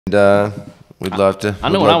And we'd love to. I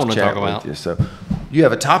know what I want to talk about. You. So, you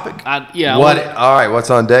have a topic? Yeah. All right. What's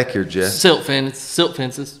on deck here, Jeff? Silt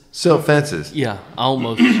fences. Silt fences. Yeah, I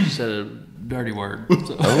almost said a dirty word.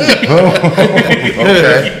 So.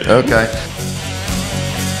 Okay.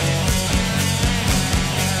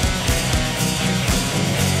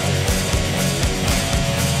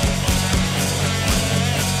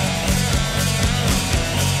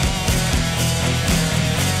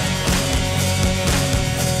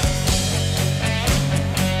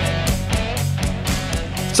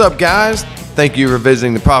 What's up, guys? Thank you for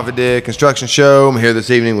visiting the ProfitDig Construction Show. I'm here this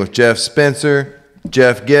evening with Jeff Spencer,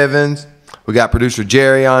 Jeff Givens. We got producer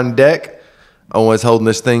Jerry on deck, always holding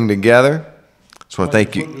this thing together. Just want to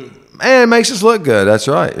thank you. Man, it makes us look good. That's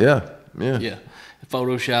right. Yeah.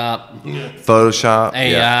 Photoshop.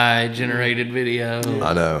 AI generated video.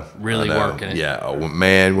 I know. Really working it. Yeah. Oh,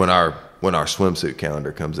 man, when our swimsuit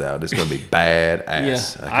calendar comes out, it's going to be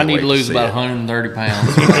badass. Yeah. I need to lose about 130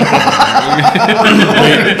 pounds.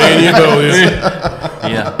 And you know this.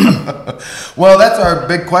 Yeah. Well, that's our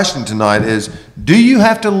big question tonight is, do you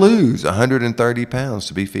have to lose 130 pounds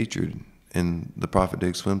to be featured in the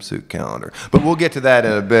ProfitDig swimsuit calendar? But we'll get to that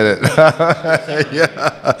in a minute. Yeah,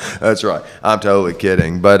 that's right. I'm totally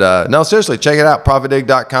kidding. But no, seriously, check it out,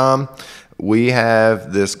 ProfitDig.com. We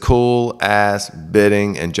have this cool-ass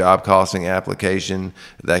bidding and job costing application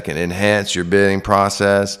that can enhance your bidding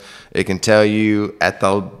process. It can tell you at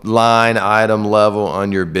the line item level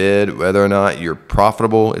on your bid whether or not you're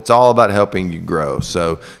profitable. It's all about helping you grow.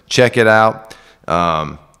 So check it out.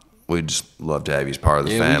 We'd just love to have you as part of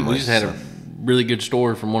the family. We just had a really good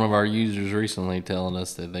story from one of our users recently telling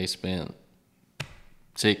us that they spent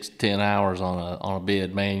 6-10 hours on a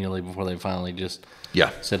bid manually before they finally just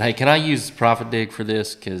said, hey, can I use ProfitDig for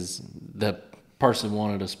this? Because the person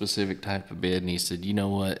wanted a specific type of bid, and he said, you know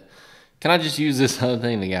what, can I just use this other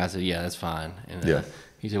thing? The guy said, yeah, that's fine. And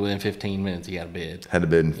he said within 15 minutes he got a bid. Had a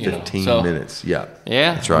bid in 15 minutes. Yeah,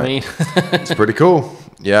 that's right. I mean, it's pretty cool.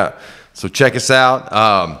 Yeah, so check us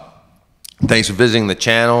out. Thanks for visiting the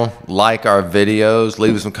channel. Like our videos.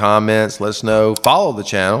 Leave us some comments. Let us know. Follow the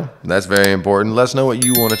channel. That's very important. Let us know what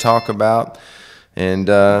you want to talk about. And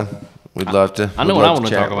we'd love to. I know what I want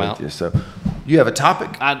to talk about. You. So, you have a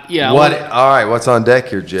topic? All right. What's on deck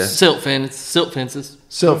here, Jeff? Silt fences.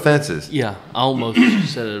 Silt fences. Yeah, I almost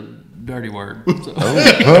said a dirty word. So.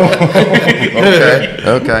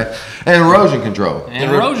 Okay. And erosion control.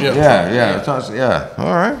 And erosion. Yeah.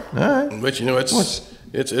 All right. But you know,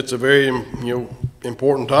 it's a very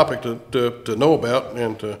important topic to know about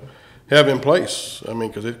and to have in place. I mean,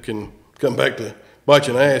 because it can come back to bite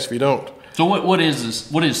you in the ass if you don't. So what is this?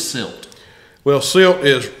 What is silt? Well, silt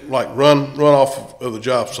is like runoff of the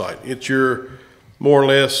job site. It's your more or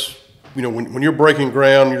less, when you're breaking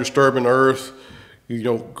ground, you're disturbing earth.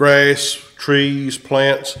 Grass, trees,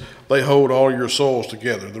 plants, they hold all your soils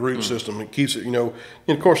together. The root system, it keeps it. And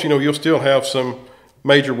of course, you'll still have some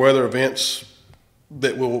major weather events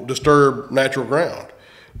that will disturb natural ground.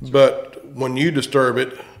 But when you disturb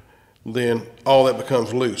it, then all that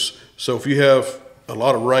becomes loose. So if you have a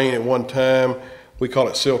lot of rain at one time, we call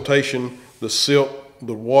it siltation.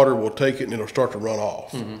 The water will take it and it'll start to run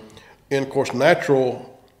off. Mm-hmm. And of course,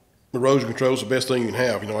 natural erosion control is the best thing you can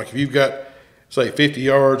have. Like if you've got, say, 50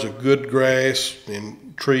 yards of good grass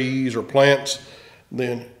and trees or plants,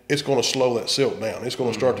 then it's going to slow that silt down. It's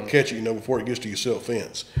going to start to catch it, before it gets to your silt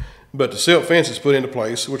fence. But the silt fence is put into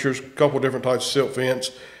place, which there's a couple of different types of silt fence.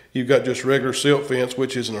 You've got just regular silt fence,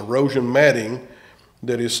 which is an erosion matting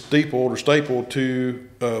that is stapled to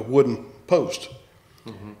a wooden post.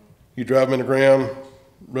 Mm-hmm. You drive them in the ground,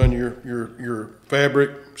 run your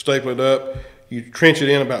fabric, staple it up. You trench it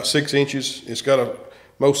in about 6 inches. It's got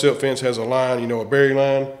most silt fence has a line, a bury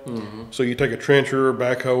line. Mm-hmm. So you take a trencher or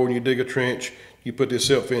backhoe and you dig a trench. You put this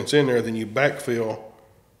silt fence in there, then you backfill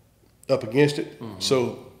up against it. Mm-hmm.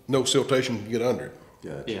 So no siltation can get under it.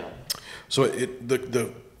 Gotcha. Yeah. So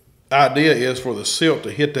the idea is for the silt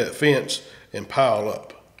to hit that fence and pile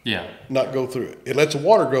up. Yeah. Not go through it. It lets the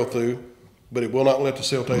water go through, but it will not let the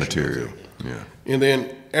siltation material go through. Yeah. And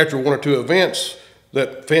then after 1 or 2 events,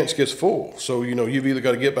 that fence gets full. So you've either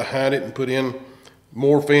got to get behind it and put in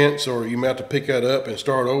more fence, or you might have to pick that up and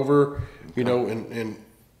start over.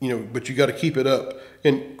 But you got to keep it up.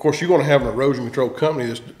 And of course, you're going to have an erosion control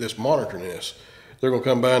company that's monitoring this. They're going to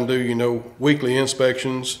come by and do, weekly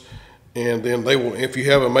inspections. And then they will, if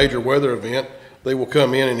you have a major weather event, they will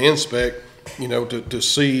come in and inspect, to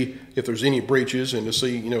see if there's any breaches and to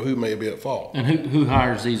see, who may be at fault. And who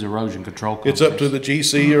hires these erosion control companies? It's up to the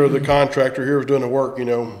GC or the contractor who's doing the work,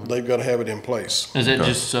 they've got to have it in place. Is it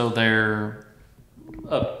just so they're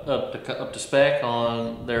up to spec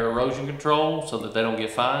on their erosion control so that they don't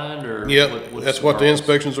get fined, or that's what the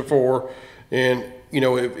inspections are for. And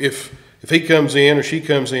if he comes in or she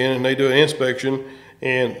comes in and they do an inspection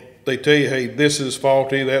and they tell you, hey, this is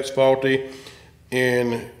faulty, that's faulty,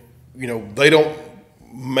 and they don't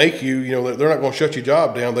make you, they're not going to shut your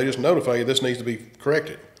job down. They just notify you this needs to be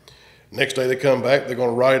corrected. Next day they come back, they're going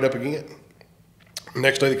to write it up again.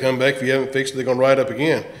 Next day they come back, if you haven't fixed it, they're going to write it up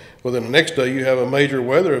again. Well, then the next day you have a major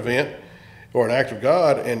weather event or an act of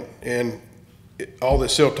God, and all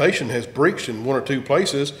this siltation has breached in one or two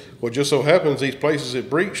places. Well, just so happens these places that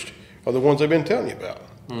breached are the ones they've been telling you about,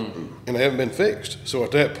 and they haven't been fixed. So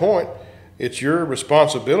at that point, it's your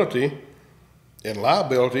responsibility and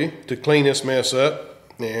liability to clean this mess up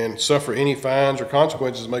and suffer any fines or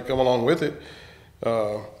consequences that may come along with it.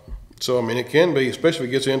 So, I mean, it can be, especially if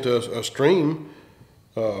it gets into a stream,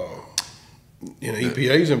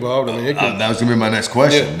 EPA's involved. I mean, that was going to be my next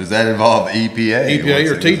question. Yeah. Does that involve EPA?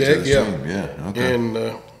 EPA or TDEC, yeah. Okay. And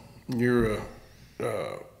you're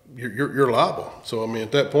liable. So, I mean,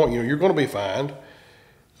 at that point, you're going to be fined.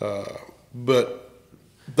 But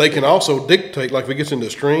they can also dictate, like if it gets into a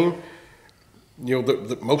stream,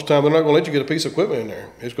 most time they're not going to let you get a piece of equipment in there.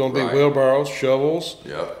 It's going to be wheelbarrows, shovels.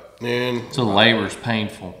 Yeah. And so labor's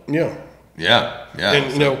painful. Yeah. Yeah.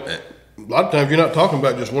 And a lot of times you're not talking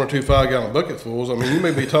about just 1 or 2 5-gallon bucketfuls. I mean, you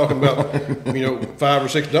may be talking about 5 or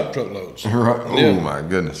 6 dump truck loads. Right. Oh my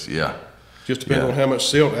goodness. Yeah. Just depending on how much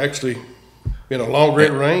silt actually, in a longer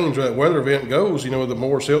it rains, that weather event goes, the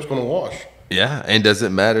more silt's going to wash. Yeah, and does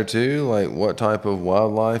it matter too, like what type of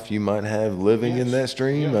wildlife you might have living in that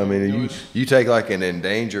stream? Yeah. I mean, you take like an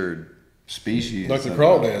endangered species, like the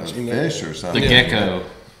crawdads, fish or something, the gecko.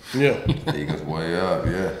 Yeah, he goes way up.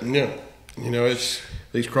 Yeah. It's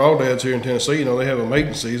these crawdads here in Tennessee. They have a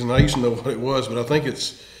mating season. I used to know what it was, but I think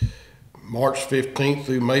it's March 15th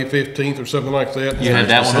through May 15th or something like that. You had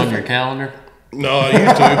that one on your calendar? No, I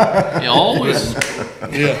used to. You always.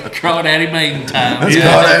 Yeah. Crawdaddy mating time.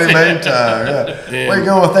 Crawdaddy mating time. Yeah. Where you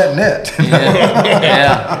going with that net?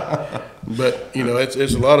 Yeah. But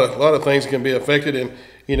it's a lot of things that can be affected, and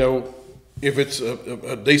if it's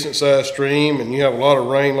a decent sized stream and you have a lot of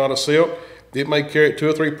rain, a lot of silt, it may carry 2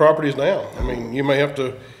 or 3 properties down. I mean, you may have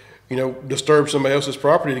to, disturb somebody else's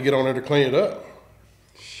property to get on there to clean it up.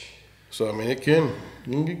 So I mean, it can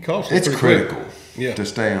get costly. It's critical. Quick. Yeah. To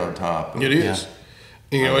stay on top of it. It is.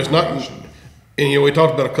 And, it's not. And we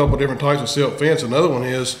talked about a couple of different types of silt fence. Another one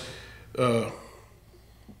is like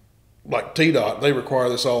TDOT. They require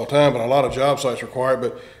this all the time, but a lot of job sites require it.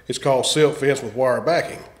 But it's called silt fence with wire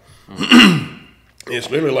backing.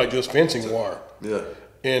 It's literally like just fencing wire. Yeah.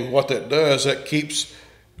 And what that does, that keeps,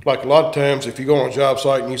 like a lot of times, if you go on a job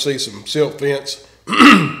site and you see some silt fence,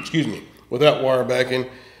 without wire backing,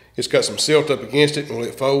 it's got some silt up against it, and when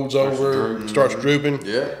it folds over, starts drooping.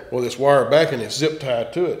 Yeah. Well, this wire backing is zip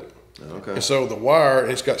tied to it. Okay. And so the wire,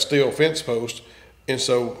 it's got steel fence posts, and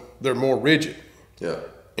so they're more rigid. Yeah.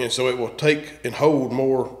 And so it will take and hold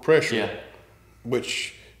more pressure,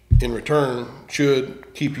 which in return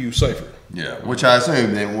should keep you safer. Yeah. Which I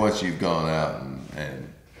assume then once you've gone out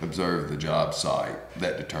and observed the job site,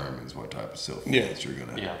 that determines what type of silt fence you're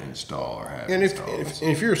going to install or have installed.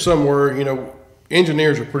 And if you're somewhere,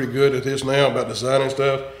 engineers are pretty good at this now about designing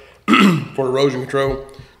stuff for erosion control.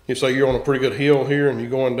 You say you're on a pretty good hill here and you're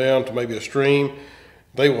going down to maybe a stream,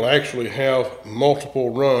 they will actually have multiple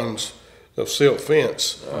runs of silt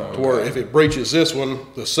fence to where if it breaches this one,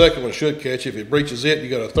 the second one should catch. If it breaches it, you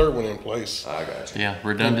got a third one in place. I got you. Yeah,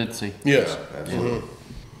 redundancy. Yes. Yeah, absolutely. Mm-hmm.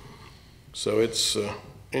 So it's, and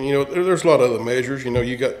there's a lot of other measures.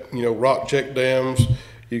 You got, rock check dams,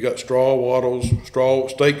 you got straw wattles,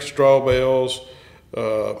 stake straw bales,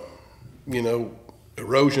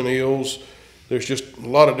 erosion eels. There's just a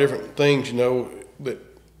lot of different things, that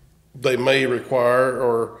they may require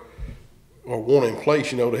or want in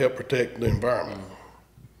place, to help protect the environment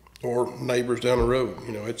or neighbors down the road.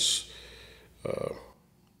 It's.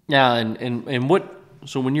 Yeah, and what?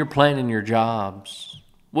 So when you're planning your jobs,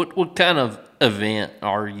 what kind of event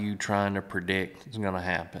are you trying to predict is going to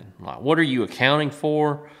happen? Like, what are you accounting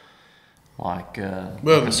for? Like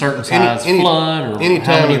a certain size flood, or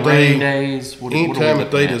how many rain days? Anytime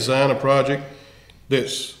that they design a project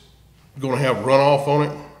that's going to have runoff on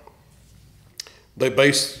it, they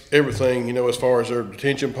base everything, as far as their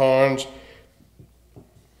detention ponds,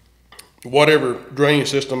 whatever drainage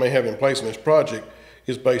system they have in place in this project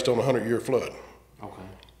is based on a 100-year flood. Okay.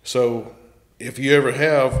 So if you ever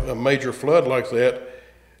have a major flood like that,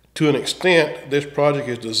 to an extent, this project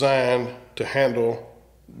is designed to handle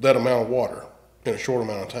that amount of water in a short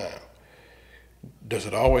amount of time. Does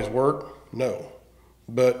it always work? No.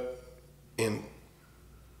 but in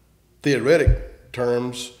theoretic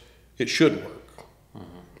terms, it should work.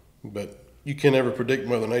 But you can never predict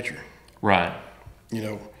Mother Nature. Right. You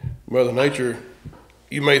know, Mother Nature,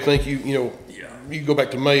 you may think you go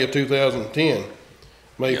back to May of 2010,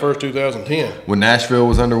 May 1st, 2010. When Nashville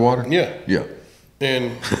was underwater? Yeah. Yeah.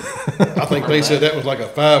 And I think they said that was like a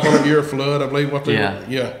 500-year flood, I believe.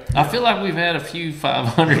 Yeah. I feel like we've had a few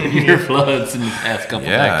 500-year floods in the past couple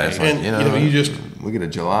decades. And we get a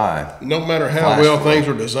July. No matter how well things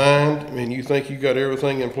are designed, I mean, you think you got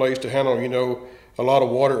everything in place to handle, a lot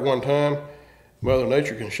of water at one time. Mother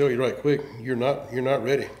Nature can show you right quick, you're not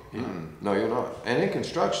ready. No, you're not. And in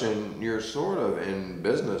construction, you're sort of in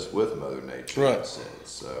business with Mother Nature. Right. In a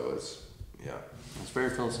sense. So it's very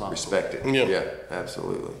philosophical. Respect it. Yeah,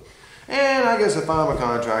 absolutely. And I guess if I'm a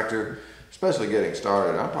contractor, especially getting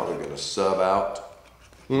started, I'm probably going to sub out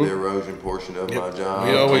the erosion portion of my job.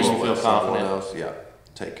 We always feel confident. Else,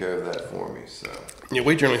 take care of that for me. So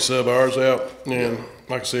we generally sub ours out, and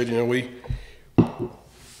like I said,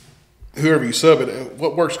 whoever you sub it,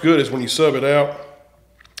 what works good is when you sub it out,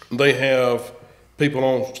 they have people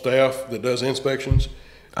on staff that does inspections.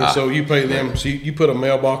 And so you pay them. So you put a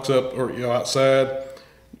mailbox up or outside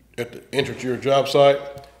at the entrance to your job site.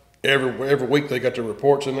 Every week they got their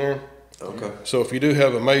reports in there. Okay. So if you do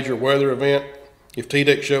have a major weather event, if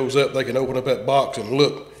TDEC shows up, they can open up that box and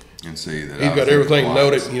look and see that he's got everything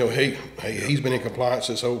noted. He's been in compliance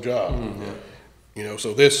this whole job. Mm-hmm.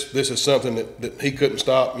 So this is something that he couldn't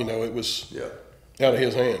stop. It was out of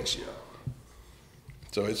his hands. Yeah.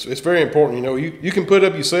 So it's very important. You can put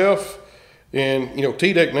up yourself. And,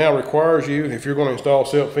 TDEC now requires you, if you're going to install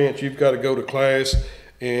silt fence, you've got to go to class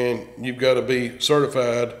and you've got to be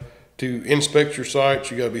certified to inspect your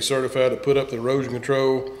sites. You got to be certified to put up the erosion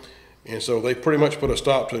control. And so they pretty much put a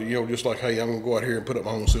stop to, just like, hey, I'm going to go out here and put up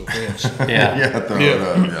my own silt fence. Throw it up.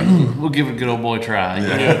 Yeah. We'll give it a good old boy try.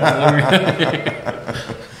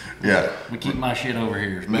 Yeah. We keep my shit over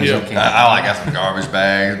here as much as we can. I got some garbage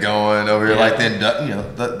bags going over here, like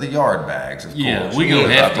the yard bags, of course. We go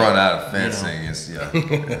hefty. I've run out of fencing.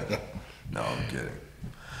 No, I'm kidding.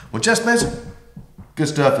 Well, Jeff Spencer, good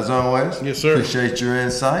stuff as always. Yes, sir. Appreciate your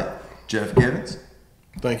insight. Jeff Gibbons.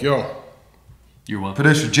 Thank y'all. You're welcome.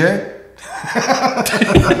 Producer Jay.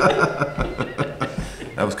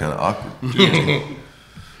 That was kind of awkward.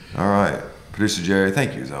 All right. Producer Jerry,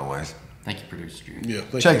 thank you as always. Thank you, Producer Jerry.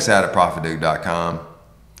 Yeah, Check us out at ProfitDig.com.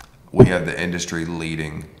 We have the industry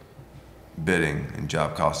leading bidding and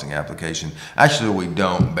job costing application. Actually, we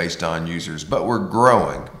don't based on users, but we're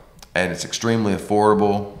growing and it's extremely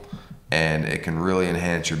affordable and it can really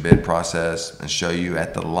enhance your bid process and show you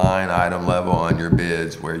at the line item level on your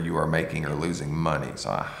bids where you are making or losing money. So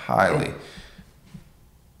I highly.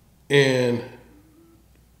 And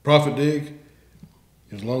ProfitDig,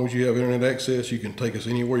 as long as you have internet access, you can take us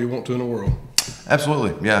anywhere you want to in the world.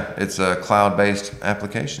 Absolutely. Yeah. It's a cloud-based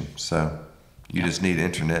application. So you just need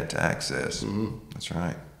internet to access. Mm-hmm. That's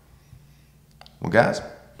right. Well, guys,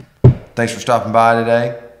 thanks for stopping by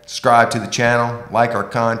today. Subscribe to the channel, like our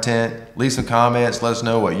content, leave some comments, let us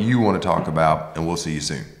know what you want to talk about, and we'll see you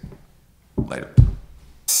soon. Later.